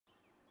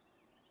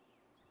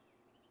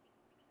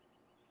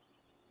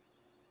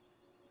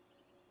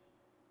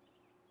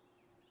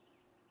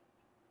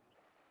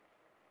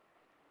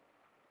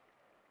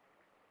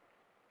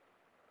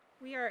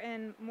We are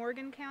in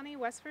Morgan County,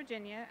 West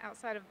Virginia,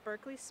 outside of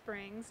Berkeley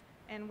Springs,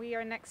 and we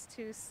are next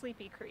to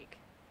Sleepy Creek.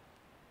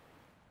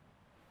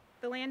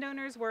 The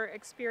landowners were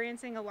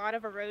experiencing a lot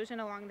of erosion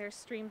along their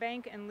stream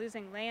bank and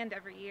losing land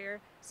every year,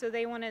 so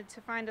they wanted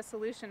to find a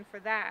solution for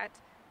that.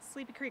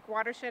 Sleepy Creek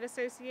Watershed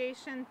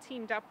Association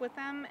teamed up with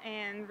them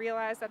and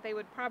realized that they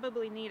would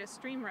probably need a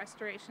stream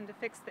restoration to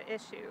fix the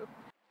issue.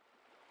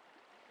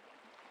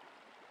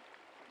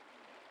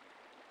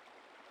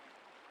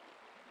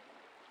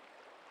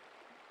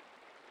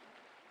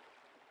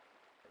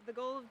 The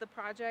goal of the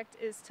project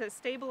is to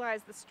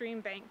stabilize the stream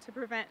bank to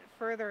prevent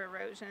further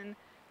erosion.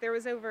 There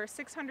was over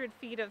 600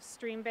 feet of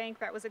stream bank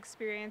that was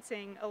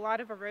experiencing a lot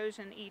of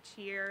erosion each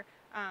year.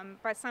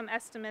 By some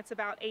estimates,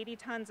 about 80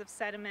 tons of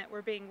sediment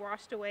were being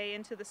washed away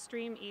into the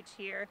stream each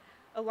year.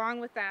 Along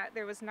with that,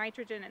 there was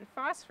nitrogen and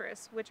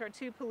phosphorus, which are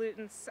two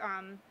pollutants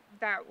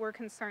that we're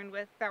concerned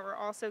with that were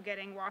also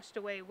getting washed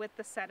away with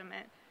the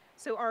sediment.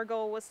 So our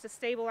goal was to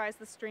stabilize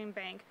the stream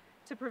bank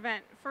to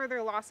prevent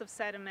further loss of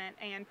sediment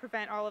and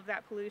prevent all of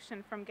that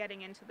pollution from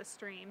getting into the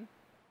stream.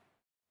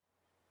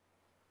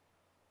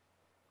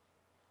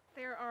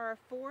 There are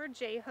 4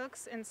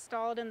 J-hooks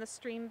installed in the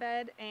stream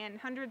bed and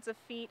hundreds of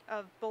feet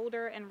of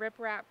boulder and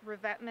riprap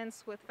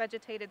revetments with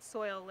vegetated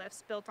soil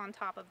lifts built on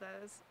top of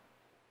those.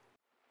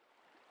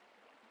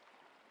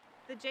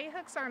 The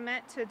J-hooks are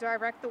meant to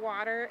direct the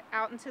water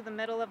out into the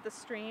middle of the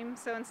stream,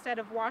 so instead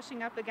of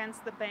washing up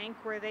against the bank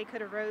where they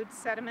could erode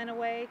sediment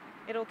away,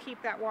 it'll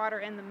keep that water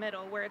in the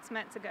middle where it's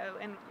meant to go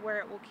and where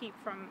it will keep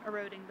from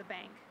eroding the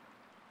bank.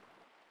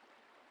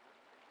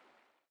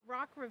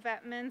 Rock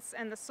revetments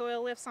and the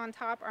soil lifts on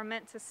top are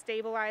meant to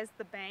stabilize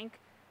the bank.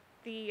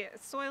 The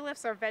soil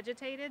lifts are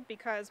vegetated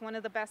because one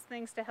of the best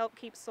things to help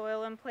keep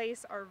soil in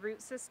place are root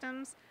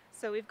systems.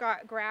 So we've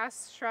got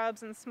grass,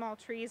 shrubs, and small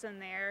trees in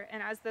there,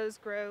 and as those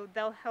grow,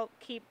 they'll help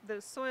keep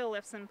those soil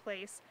lifts in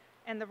place,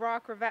 and the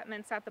rock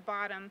revetments at the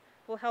bottom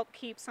will help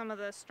keep some of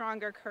the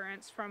stronger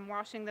currents from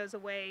washing those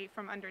away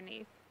from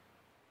underneath.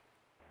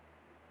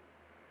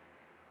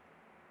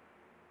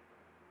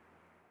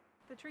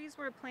 The trees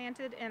were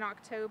planted in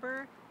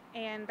October,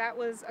 and that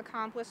was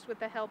accomplished with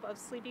the help of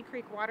Sleepy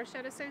Creek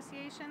Watershed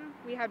Association.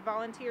 We had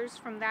volunteers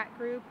from that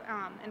group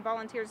and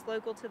volunteers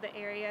local to the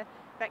area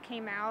that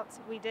came out.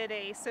 We did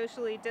a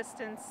socially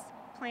distanced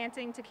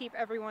planting to keep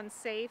everyone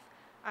safe,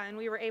 and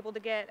we were able to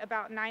get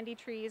about 90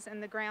 trees in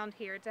the ground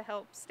here to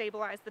help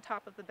stabilize the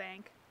top of the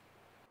bank.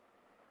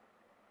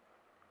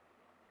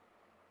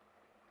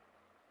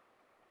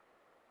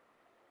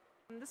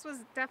 This was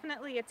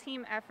definitely a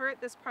team effort.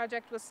 This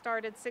project was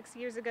started 6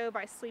 years ago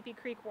by Sleepy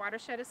Creek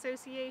Watershed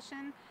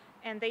Association,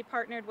 and they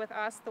partnered with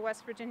us, the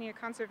West Virginia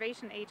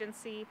Conservation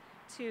Agency,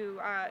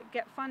 to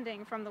get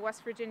funding from the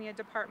West Virginia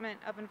Department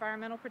of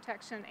Environmental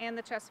Protection and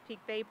the Chesapeake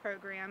Bay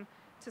program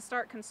to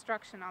start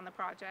construction on the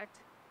project.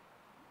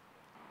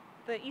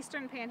 The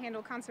Eastern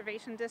Panhandle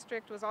Conservation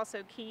District was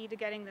also key to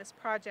getting this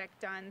project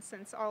done,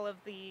 since all of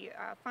the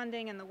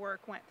funding and the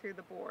work went through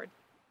the board.